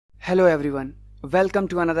Hello everyone, welcome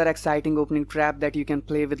to another exciting opening trap that you can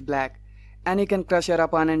play with black, and you can crush your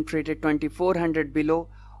opponent rated 2400 below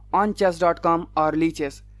on chess.com or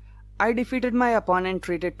leeches. I defeated my opponent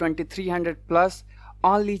rated 2300 plus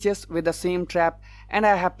on leeches with the same trap, and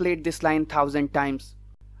I have played this line 1000 times.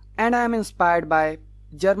 And I am inspired by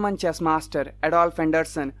German chess master Adolf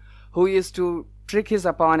Anderson, who used to trick his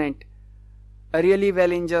opponent really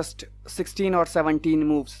well in just 16 or 17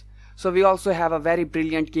 moves. So we also have a very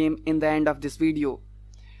brilliant game in the end of this video.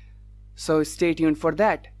 So stay tuned for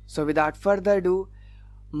that. So without further ado,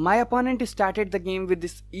 my opponent started the game with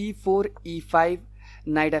this e4, e5,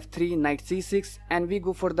 knight f3, knight c6, and we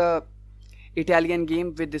go for the Italian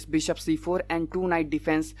game with this bishop c4 and 2 knight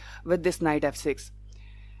defense with this knight f6.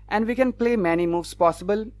 And we can play many moves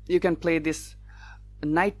possible. You can play this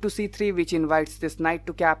knight to c3, which invites this knight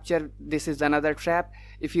to capture. This is another trap.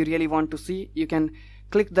 If you really want to see, you can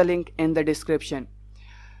click the link in the description.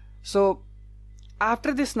 So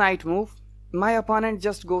after this knight move, my opponent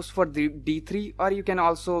just goes for the d3, or you can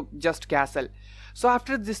also just castle. So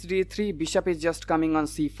after this d3, bishop is just coming on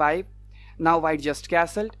c5. Now white just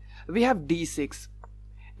castled. We have d6,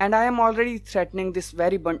 and I am already threatening this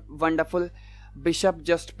very wonderful bishop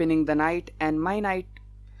just pinning the knight, and my knight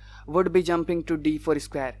would be jumping to d4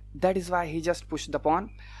 square. That is why he just pushed the pawn.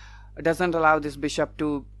 Doesn't allow this bishop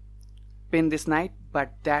to pin this knight,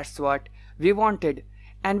 but that's what we wanted.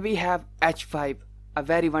 And we have h5, a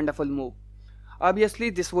very wonderful move. Obviously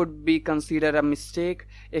this would be considered a mistake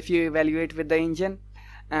if you evaluate with the engine,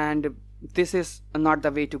 and this is not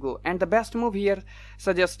the way to go. And the best move here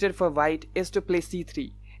suggested for white is to play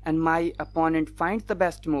c3, and my opponent finds the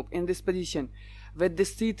best move in this position with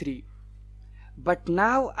this c3. But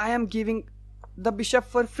now I am giving the bishop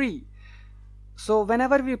for free. So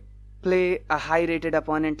whenever we play a high rated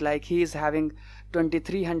opponent, like he is having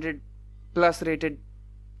 2300 plus rated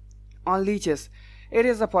on leeches, it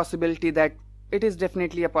is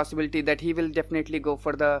definitely a possibility that he will definitely go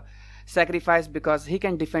for the sacrifice because he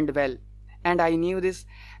can defend well. And I knew this,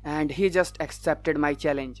 and he just accepted my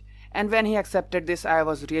challenge. And when he accepted this, I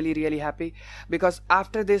was really happy, because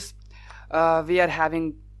after this we are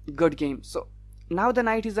having good game. So now the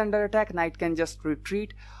knight is under attack. Knight can just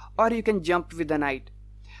retreat, or you can jump with the knight.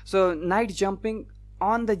 So knight jumping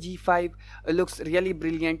on the g5 looks really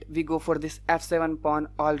brilliant. We go for this f7 pawn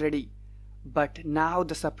already. But now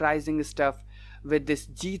the surprising stuff with this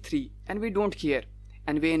g3, and we don't care,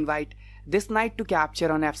 and we invite this knight to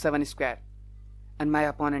capture on f7 square, and my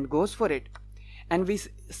opponent goes for it. And we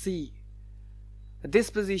see this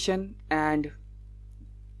position, and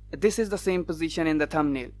this is the same position in the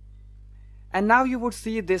thumbnail. And now you would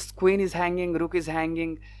see this queen is hanging, rook is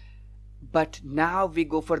hanging, but now we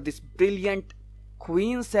go for this brilliant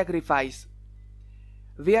queen sacrifice.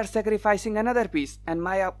 We are sacrificing another piece, and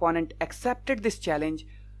my opponent accepted this challenge.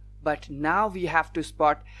 But now we have to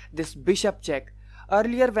spot this bishop check.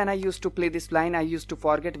 Earlier when I used to play this line, I used to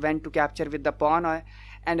forget when to capture with the pawn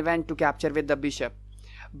and when to capture with the bishop.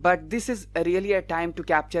 But this is really a time to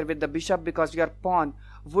capture with the bishop, because your pawn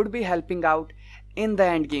would be helping out in the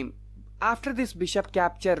end game. After this bishop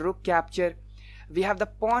capture, rook capture, we have the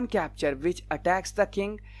pawn capture, which attacks the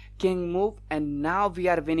king move, and now we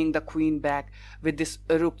are winning the queen back with this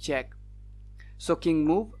rook check. So king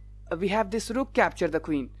move, we have this rook capture the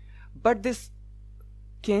queen, but this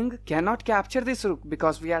king cannot capture this rook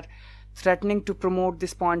because we are threatening to promote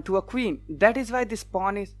this pawn to a queen. That is why this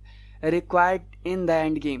pawn is required in the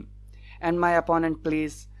end game, and my opponent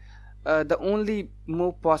plays the only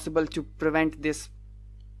move possible to prevent this,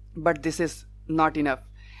 but this is not enough.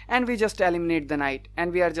 And we just eliminate the knight,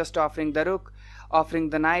 and we are just offering the rook, offering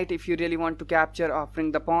the knight if you really want to capture,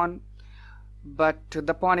 offering the pawn, but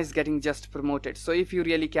the pawn is getting just promoted. So if you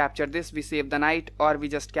really capture this, we save the knight, or we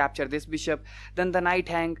just capture this bishop, then the knight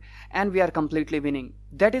hang, and we are completely winning.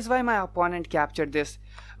 That is why my opponent captured this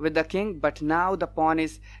with the king, but now the pawn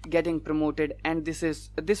is getting promoted, and this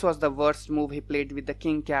was the worst move he played with the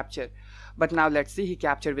king capture. But now let's see, he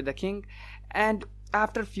captured with the king, and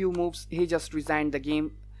after few moves he just resigned the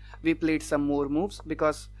game. We played some more moves,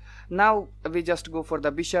 because now we just go for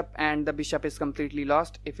the bishop, and the bishop is completely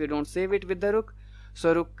lost if you don't save it with the rook.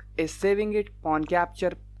 So rook is saving it, pawn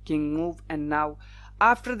capture, king move, and now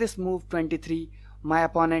after this move 23, my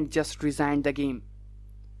opponent just resigned the game.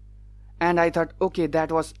 And I thought, okay,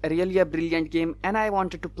 that was really a brilliant game, and I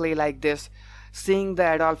wanted to play like this, seeing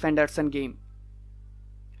the Adolf Anderson game.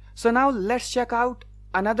 So now let's check out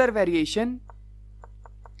another variation.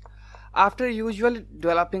 After usual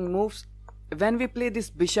developing moves, when we play this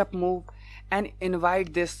bishop move and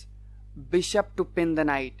invite this bishop to pin the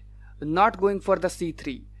knight, not going for the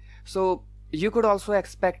c3. So you could also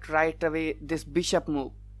expect right away this bishop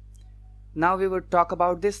move. Now we would talk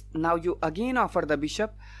about this. Now you again offer the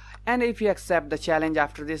bishop, and if you accept the challenge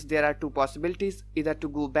after this, there are two possibilities, either to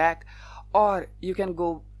go back or you can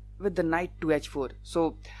go with the knight to h4.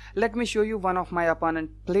 So let me show you. One of my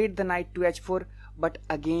opponent played the knight to h4, but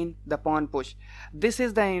again the pawn push. This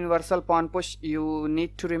is the universal pawn push, you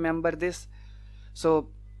need to remember this. So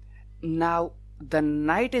now the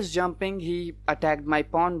knight is jumping, he attacked my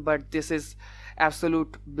pawn, but this is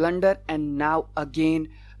absolute blunder. And now again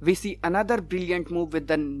we see another brilliant move with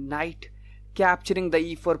the knight capturing the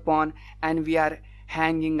e4 pawn, and we are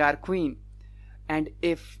hanging our queen. And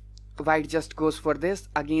if white just goes for this,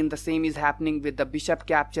 again the same is happening with the bishop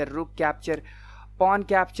capture, rook capture, pawn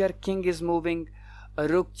capture, king is moving, a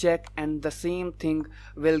rook check, and the same thing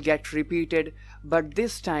will get repeated. But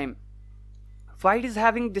this time white is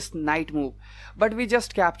having this knight move, but we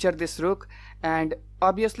just capture this rook, and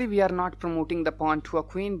obviously we are not promoting the pawn to a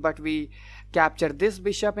queen, but we capture this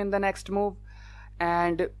bishop in the next move.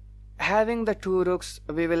 And having the two rooks,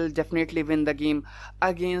 we will definitely win the game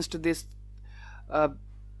against this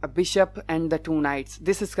a bishop and the two knights.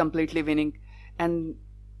 This is completely winning, and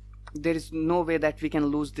there is no way that we can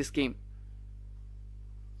lose this game.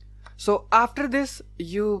 So after this,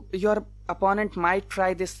 your opponent might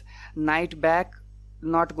try this knight back,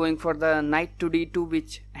 not going for the knight to d2,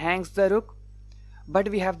 which hangs the rook, but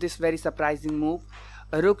we have this very surprising move,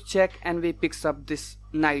 a rook check, and we picks up this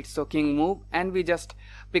knight. So king move, and we just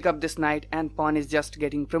pick up this knight, and pawn is just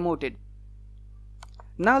getting promoted.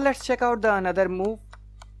 Now let's check out the another move.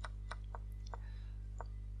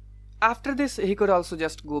 After this, he could also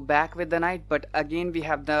just go back with the knight, but again we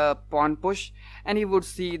have the pawn push, and you would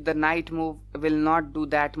see the knight move will not do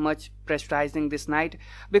that much pressurizing this knight,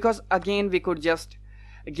 because again we could just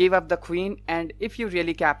give up the queen. And if you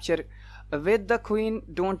really capture with the queen,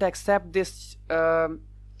 don't accept this,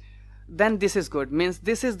 then this is good, means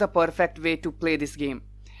this is the perfect way to play this game.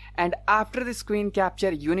 And after this queen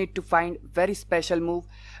capture, you need to find very special move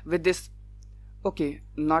with this. Okay,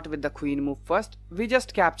 not with the queen move first, we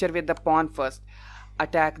just capture with the pawn first,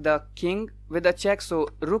 attack the king with a check, so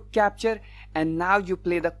rook capture, and now you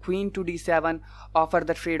play the queen to d7, offer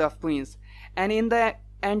the trade of queens, and in the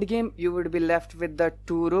end game you would be left with the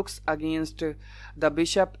two rooks against the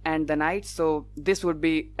bishop and the knight. So this would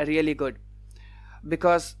be really good,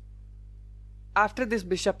 because after this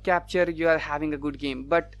bishop capture you are having a good game.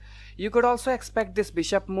 But you could also expect this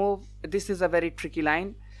bishop move. This is a very tricky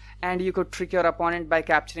line, and you could trick your opponent by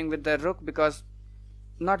capturing with the rook, because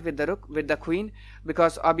not with the rook, with the queen,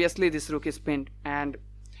 because obviously this rook is pinned, and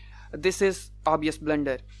this is obvious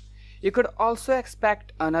blunder. You could also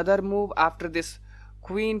expect another move after this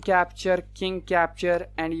queen capture, king capture,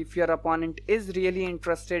 and if your opponent is really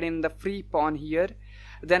interested in the free pawn here,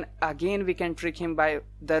 then again we can trick him by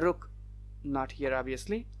the rook, not here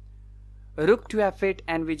obviously, rook to f8,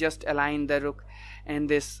 and we just align the rook in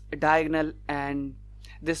this diagonal, and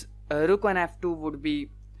this rook on f2 would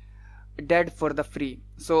be dead for the free,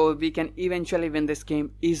 so we can eventually win this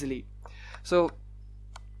game easily. So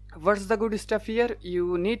what's the good stuff here?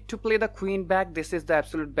 You need to play the queen back, this is the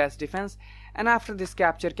absolute best defense, and after this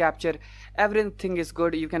capture, everything is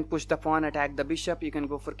good. You can push the pawn, attack the bishop, you can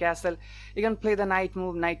go for castle, you can play the knight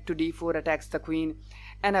move, knight to d4 attacks the queen,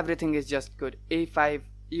 and everything is just good. a5,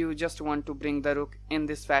 you just want to bring the rook in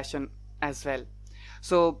this fashion as well.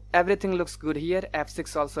 So everything looks good here,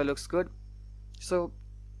 f6 also looks good, so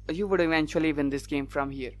you would eventually win this game from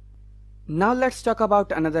here. Now let's talk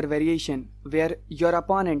about another variation where your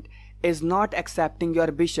opponent is not accepting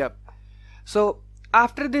your bishop. So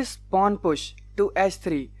after this pawn push to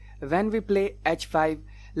h3, when we play h5,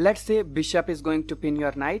 let's say bishop is going to pin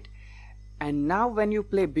your knight, and now when you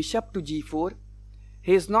play bishop to g4,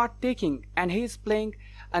 he is not taking, and he is playing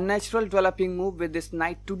a natural developing move with this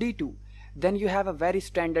knight to d2. Then you have a very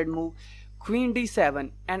standard move, queen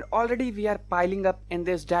d7, and already we are piling up in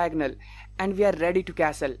this diagonal, and we are ready to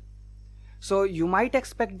castle. So you might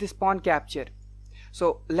expect this pawn capture.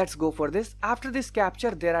 So let's go for this. After this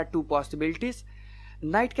capture, there are two possibilities.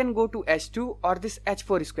 Knight can go to h2 or this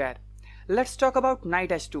h4 square. Let's talk about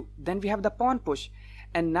knight h2. Then we have the pawn push,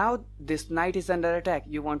 and now this knight is under attack.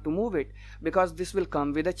 You want to move it because this will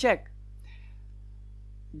come with a check.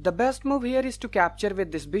 The best move here is to capture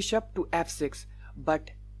with this bishop to f6,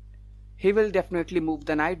 but he will definitely move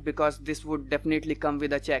the knight because this would definitely come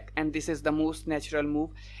with a check, and this is the most natural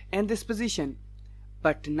move in this position.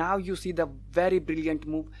 But now you see the very brilliant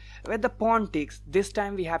move where the pawn takes. This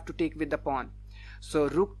time we have to take with the pawn. So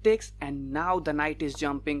rook takes, and now the knight is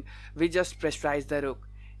jumping. We just pressurize the rook,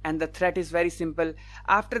 and the threat is very simple.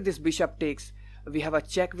 After this bishop takes, we have a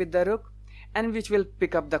check with the rook, and which will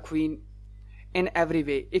pick up the queen in every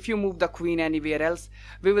way. If you move the queen anywhere else,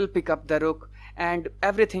 we will pick up the rook, and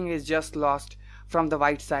everything is just lost from the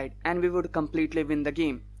white side, and we would completely win the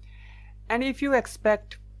game. And if you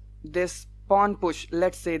expect this pawn push,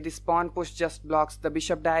 let's say this pawn push just blocks the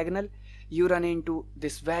bishop diagonal, you run into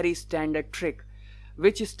this very standard trick,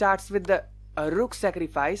 which starts with the rook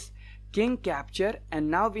sacrifice, king capture, and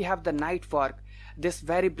now we have the knight fork. This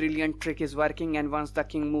very brilliant trick is working, and once the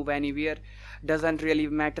king move anywhere, doesn't really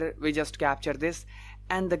matter, we just capture this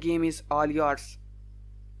and the game is all yours.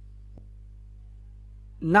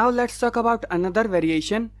 Now let's talk about another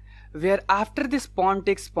variation where after this pawn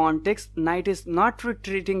takes, knight is not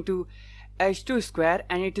retreating to h2 square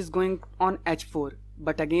and it is going on h4,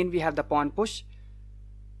 but again we have the pawn push,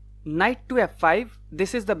 knight to f5.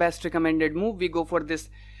 This is the best recommended move. We go for this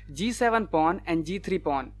g7 pawn and g3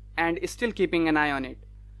 pawn and still keeping an eye on it.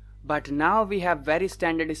 But now we have very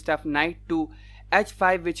standard stuff, knight to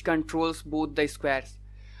h5, which controls both the squares.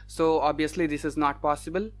 So obviously this is not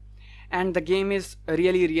possible, and the game is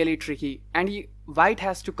really tricky, and white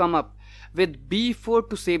has to come up with b4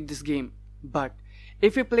 to save this game. But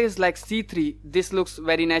if he plays like c3, this looks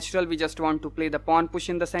very natural. We just want to play the pawn push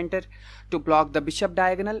in the center to block the bishop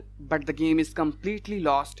diagonal, but the game is completely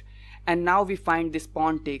lost. And now we find this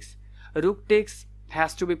pawn takes, rook takes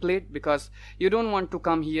has to be played, because you don't want to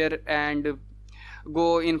come here and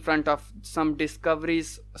go in front of some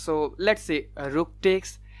discoveries. So let's say a rook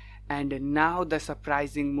takes, and now the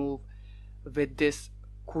surprising move with this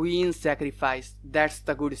queen sacrifice. That's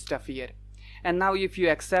the good stuff here. And now if you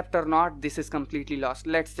accept or not, this is completely lost.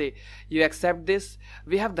 Let's say you accept this,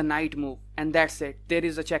 we have the knight move, and that's it. There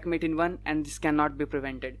is a checkmate in one, and this cannot be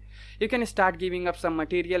prevented. You can start giving up some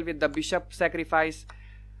material with the bishop sacrifice,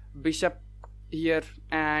 bishop here,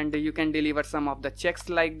 and you can deliver some of the checks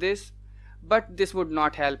like this, but this would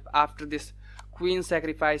not help. After this queen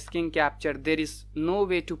sacrifice, king capture, there is no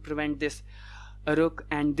way to prevent this rook,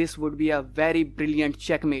 and this would be a very brilliant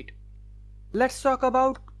checkmate. Let's talk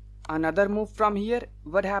about another move from here.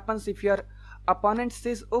 What happens if your opponent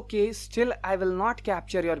says, okay, still I will not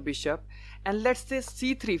capture your bishop, and let's say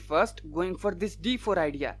c3 first, going for this d4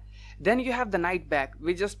 idea. Then you have the knight back,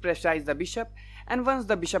 we just pressurize the bishop, and once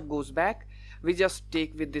the bishop goes back, we just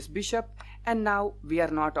take with this bishop, and now we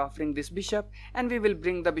are not offering this bishop, and we will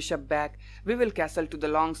bring the bishop back, we will castle to the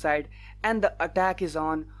long side, and the attack is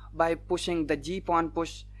on by pushing the g pawn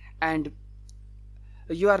push, and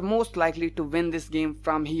you are most likely to win this game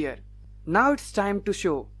from here. Now it's time to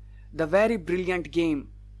show the very brilliant game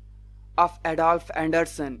of Adolf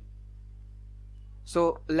Anderson.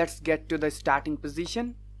 So let's get to the starting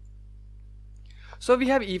position. So we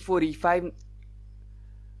have e4, e5,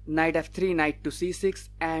 knight f3, knight to c6,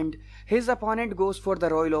 and his opponent goes for the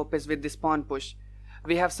Roy Lopez with this pawn push.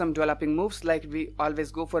 We have some developing moves, like we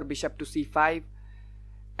always go for bishop to c5,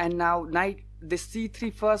 and now knight this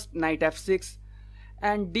c3 first, knight f6,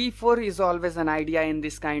 and d4 is always an idea in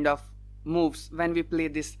this kind of moves when we play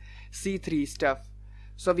this c3 stuff.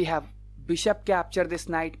 So we have bishop capture this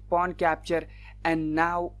knight, pawn capture, and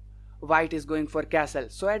now white is going for castle.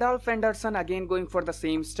 So Adolf Anderson again going for the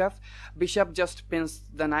same stuff. Bishop just pins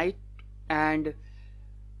the knight, and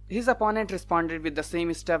his opponent responded with the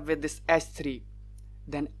same stuff with this h3.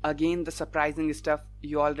 Then again the surprising stuff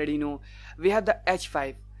you already know. We have the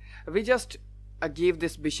h5. We just gave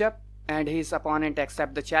this bishop, and his opponent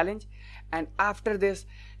accept the challenge, and after this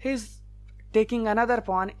he's taking another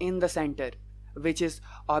pawn in the center, which is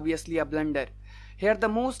obviously a blunder. Here the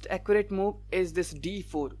most accurate move is this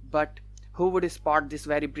d4, but who would spot this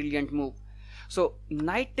very brilliant move? So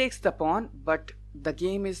knight takes the pawn, but the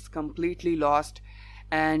game is completely lost,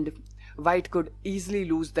 and white could easily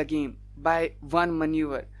lose the game by one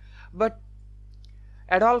maneuver. But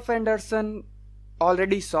Adolf Anderson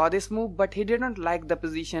already saw this move, but he didn't like the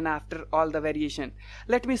position after all the variation.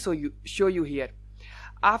 Let me show you here.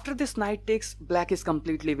 After this knight takes, black is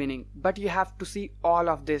completely winning, but you have to see all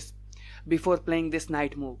of this before playing this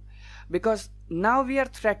knight move, because now we are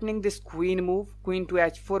threatening this queen move, queen to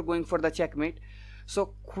h4, going for the checkmate.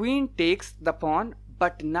 So queen takes the pawn,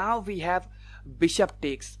 but now we have bishop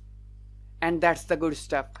takes, and that's the good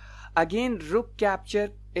stuff. Again rook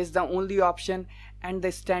capture is the only option, and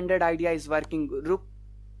the standard idea is working. Rook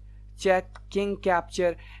check, king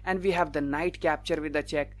capture, and we have the knight capture with the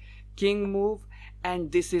check, king move,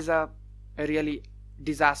 and this is a really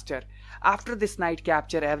disaster. After this knight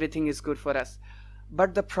capture, everything is good for us,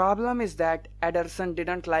 but the problem is that Anderson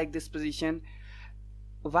didn't like this position.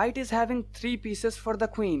 White is having 3 pieces for the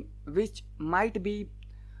queen, which might be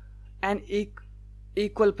an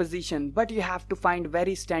equal position, but you have to find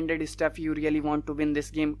very standard stuff you really want to win this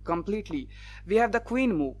game completely. We have the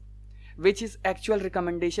queen move, which is actual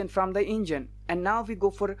recommendation from the engine, and now we go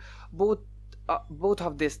for both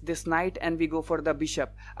of this knight, and we go for the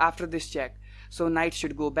bishop after this check. So knight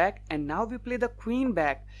should go back, and now we play the queen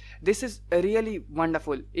back. This is really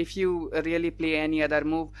wonderful. If you really play any other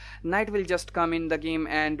move, knight will just come in the game,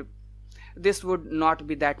 and this would not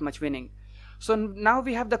be that much winning. So now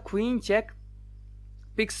we have the queen check,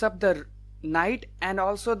 picks up the knight and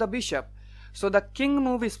also the bishop. So the king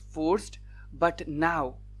move is forced, but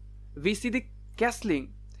now we see the castling,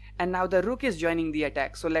 and now the rook is joining the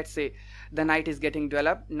attack. So let's say the knight is getting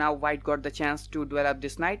developed. Now white got the chance to develop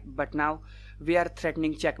this knight, but now we are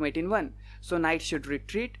threatening checkmate in one. So knight should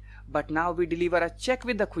retreat, but now we deliver a check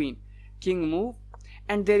with the queen. King move,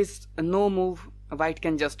 and there is no move white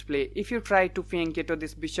can just play. If you try to fianchetto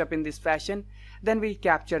this bishop in this fashion, then we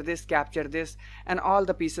capture this, and all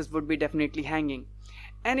the pieces would be definitely hanging.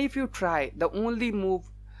 And if you try the only move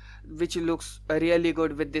which looks really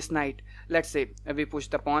good with this knight, let's say we push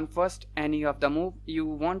the pawn first, any of the move, you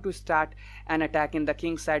want to start an attack in the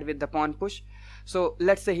king side with the pawn push. So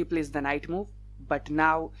let's say he plays the knight move, but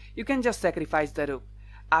now you can just sacrifice the rook.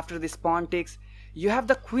 After this pawn takes, you have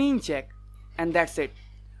the queen check, and that's it.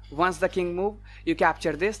 Once the king move, you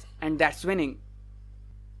capture this, and that's winning.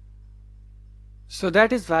 So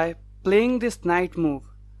that is why playing this knight move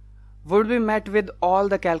would be met with all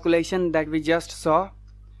the calculation that we just saw.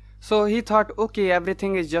 So he thought, okay,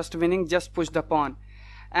 everything is just winning, just push the pawn.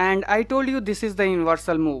 And I told you this is the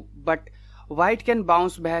universal move, but white can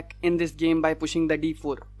bounce back in this game by pushing the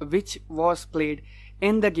d4, which was played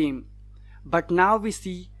in the game. But now we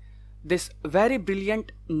see this very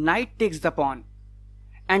brilliant knight takes the pawn.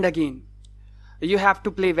 And again, you have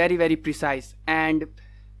to play very precise, and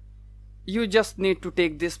you just need to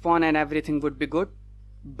take this pawn and everything would be good.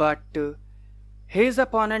 But his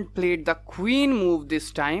opponent played the queen move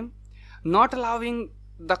this time, not allowing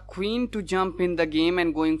the queen to jump in the game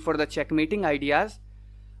and going for the checkmating ideas.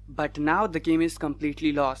 But now the game is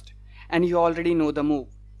completely lost, and you already know the move.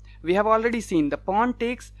 We have already seen the pawn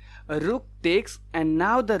takes, rook takes, and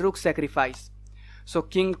now the rook sacrifice. So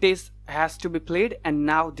king takes has to be played, and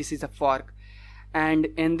now this is a fork, and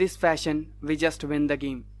in this fashion we just win the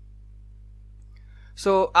game.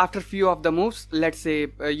 So after few of the moves, let's say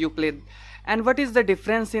you played, and what is the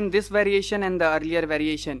difference in this variation and the earlier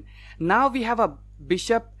variation? Now we have a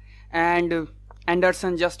bishop, and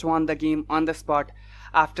Anderson just won the game on the spot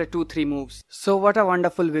after 2-3 moves. So what a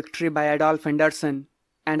wonderful victory by Adolf Anderson,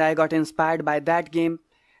 and I got inspired by that game,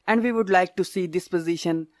 and we would like to see this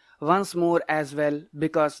position once more as well,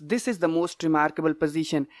 because this is the most remarkable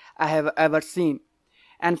position I have ever seen.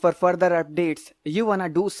 And for further updates, you wanna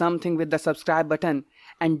do something with the subscribe button,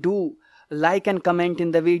 and do like and comment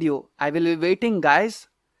in the video. I will be waiting, guys.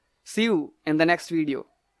 See you in the next video.